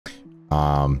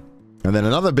And then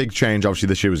another big change, obviously,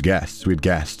 this year was guests. We had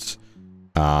guests.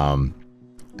 And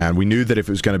we knew that if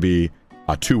it was going to be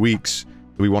 2 weeks,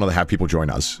 we wanted to have people join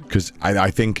us. Because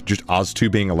I think just us two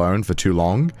being alone for too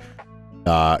long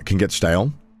can get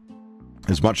stale.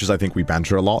 As much as I think we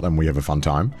banter a lot and we have a fun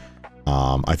time,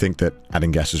 I think that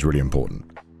adding guests is really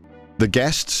important. The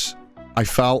guests, I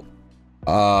felt,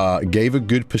 gave a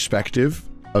good perspective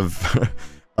of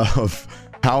of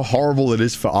how horrible it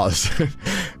is for us.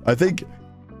 I think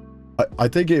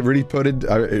it really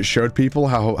it showed people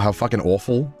how fucking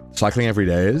awful cycling every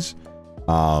day is.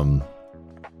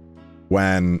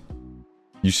 When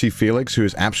you see Felix, who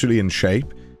is absolutely in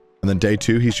shape, and then day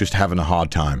 2, he's just having a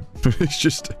hard time. he's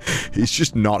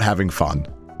just not having fun.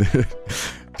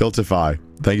 Tiltify,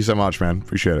 thank you so much, man.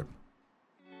 Appreciate it.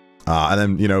 And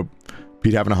then, you know,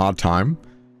 Pete having a hard time.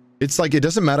 It's like, it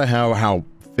doesn't matter how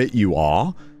fit you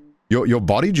are. Your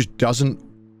body just doesn't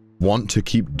want to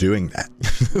keep doing that.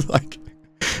 Like,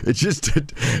 it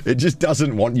just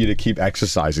doesn't want you to keep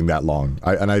exercising that long.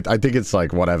 I think it's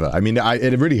like, whatever. I mean,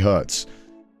 it really hurts,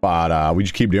 but we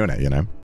just keep doing it, you know?